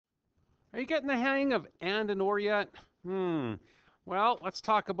Are you getting the hang of and or yet? Well, let's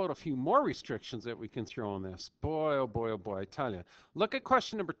talk about a few more restrictions that we can throw in this. Boy, oh boy, oh boy, I tell you. Look at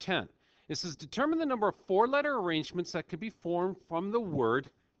question number 10. It says determine the number of four-letter arrangements that could be formed from the word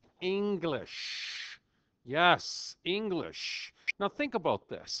English. Yes, English. Now think about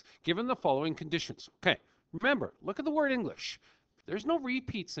this, given the following conditions. Okay, remember, look at the word English. There's no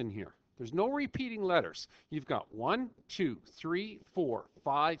repeats in here. There's no repeating letters. You've got 1, 2, 3, 4,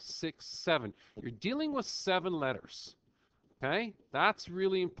 5, 6, 7. You're dealing with 7 letters. Okay, that's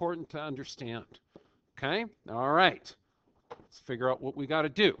really important to understand. Okay, all right. Let's figure out what we got to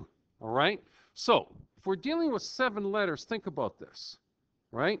do. All right. So if we're dealing with 7 letters, think about this.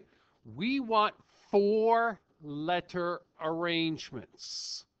 Right? We want 4-letter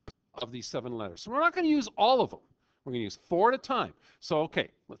arrangements of these 7 letters. So we're not going to use all of them. We're going to use 4 at a time. So, okay,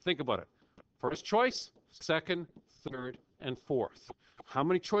 let's think about it. First choice, second, third, and fourth. How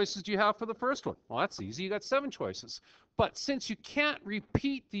many choices do you have for the first one? Well, that's easy. You got 7 choices. But since you can't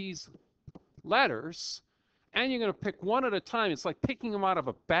repeat these letters, and you're going to pick one at a time, it's like picking them out of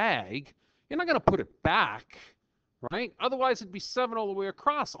a bag. You're not going to put it back, right? Otherwise, it'd be 7 all the way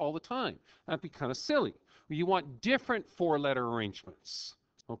across all the time. That'd be kind of silly. You want different 4-letter arrangements.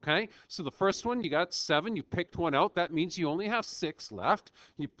 Okay, so the first one, you got 7, you picked one out. That means you only have 6 left.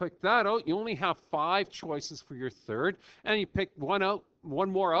 You picked that out, you only have 5 choices for your third, and you picked one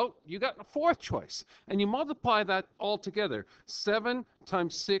more out, you got a 4th choice. And you multiply that all together. 7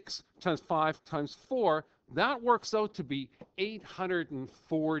 times 6 times 5 times 4, that works out to be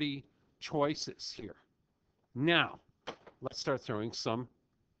 840 choices here. Now, let's start throwing some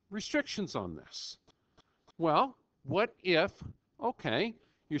restrictions on this. Well, what if, okay,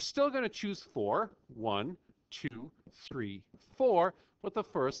 you're still going to choose 4, 1, 2, 3, 4, but the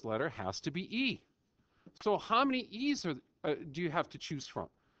first letter has to be E. So how many E's do you have to choose from?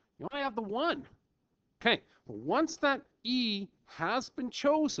 You only have the 1. Okay, but once that E has been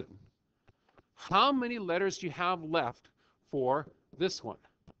chosen, how many letters do you have left for this one?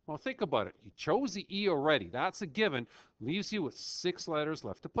 Well, think about it. You chose the E already. That's a given. Leaves you with 6 letters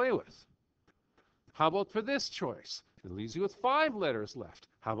left to play with. How about for this choice? It leaves you with 5 letters left.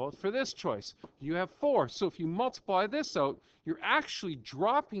 How about for this choice? You have 4. So if you multiply this out, you're actually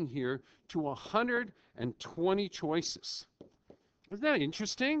dropping here to 120 choices. Isn't that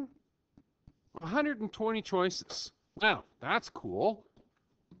interesting? 120 choices. Wow, that's cool.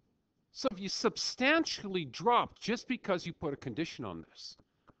 So if you substantially drop just because you put a condition on this.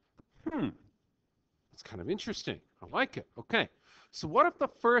 That's kind of interesting. I like it. Okay. So what if the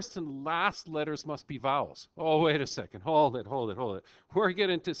first and last letters must be vowels? Oh, wait a second. Hold it. We're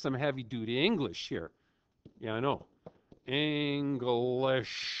getting into some heavy-duty English here. Yeah, I know.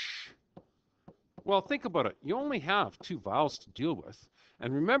 English. Well, think about it. You only have 2 vowels to deal with.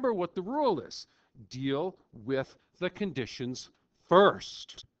 And remember what the rule is. Deal with the conditions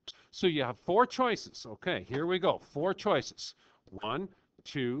first. So you have 4 choices. Okay, here we go. 4 choices. 1,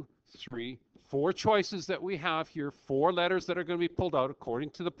 2, 3, 4 choices that we have here, 4 letters that are going to be pulled out according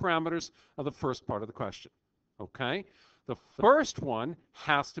to the parameters of the first part of the question. Okay? The first one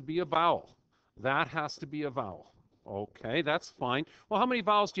has to be a vowel. That has to be a vowel. Okay, that's fine. Well, how many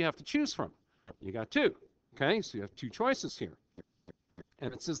vowels do you have to choose from? You got 2. Okay, so you have 2 choices here.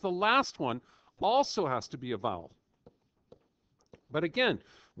 And it says the last one also has to be a vowel. But again,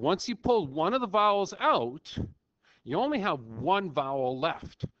 once you pull one of the vowels out, you only have 1 vowel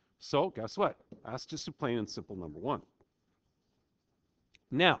left. So guess what? That's just a plain and simple number 1.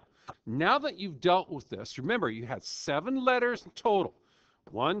 Now that you've dealt with this, remember you had 7 letters in total.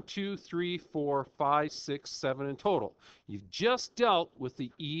 1, 2, 3, 4, 5, 6, 7 in total. You've just dealt with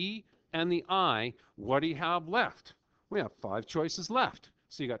the E and the I. What do you have left? We have 5 choices left.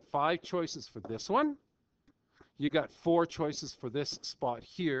 So you got 5 choices for this one. You got 4 choices for this spot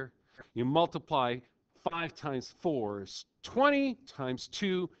here. You multiply 5 times 4 is 20 times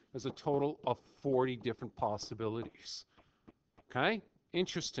 2 is a total of 40 different possibilities. Okay?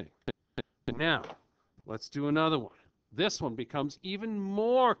 Interesting. Now, let's do another one. This one becomes even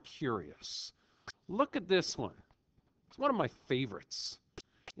more curious. Look at this one. It's one of my favorites.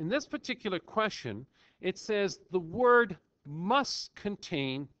 In this particular question, it says the word must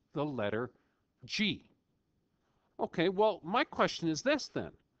contain the letter G. Okay, well, my question is this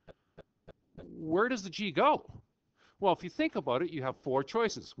then. Where does the G go? Well, if you think about it, you have 4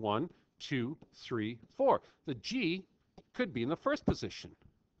 choices. 1, 2, 3, 4. The G could be in the first position.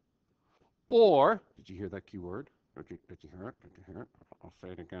 Or, did you hear that keyword? Did you hear it? Did you hear it? I'll say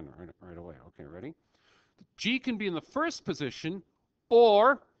it again right away. Okay, ready? The G can be in the first position,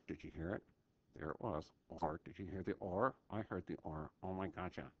 or, did you hear it? There it was. Or, did you hear the or? I heard the or. Oh my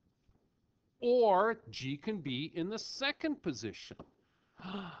gotcha. or G can be in the second position.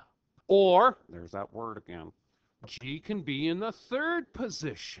 Or, there's that word again, G can be in the third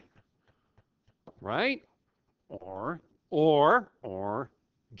position, right? Or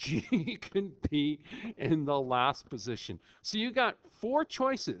G can be in the last position. So you got 4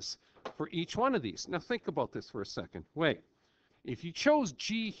 choices for each one of these. Now think about this for a second. Wait, if you chose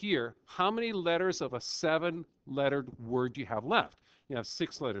G here, how many letters of a 7-lettered word do you have left? You have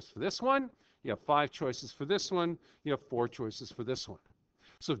 6 letters for this one. You have 5 choices for this one. You have 4 choices for this one.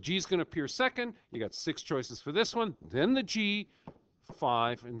 So if G is going to appear second, you got 6 choices for this one, then the G,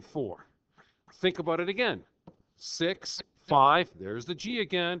 5, and 4. Think about it again. 6, 5, there's the G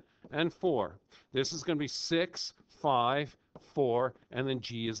again, and 4. This is going to be 6, 5, 4, and then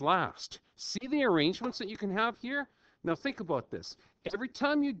G is last. See the arrangements that you can have here? Now think about this. Every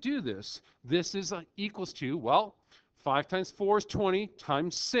time you do this, this is equals to, well, 5 times 4 is 20,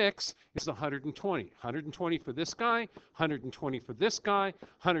 times 6 is 120. 120 for this guy, 120 for this guy,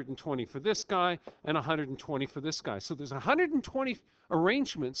 120 for this guy, and 120 for this guy. So there's 120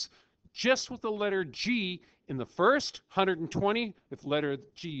 arrangements just with the letter G in the first, 120 if letter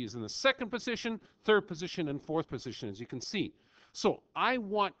G is in the second position, third position, and fourth position, as you can see. So I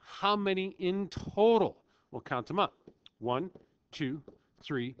want how many in total? We'll count them up. 1, 2,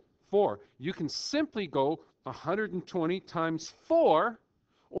 3, 4. You can simply go 120 times 4,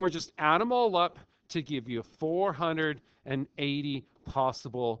 or just add them all up to give you 480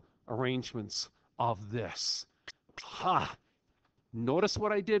 possible arrangements of this. Ha! Notice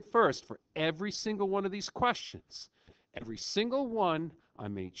what I did first for every single one of these questions. Every single one, I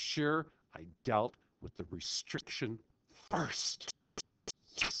made sure I dealt with the restriction first.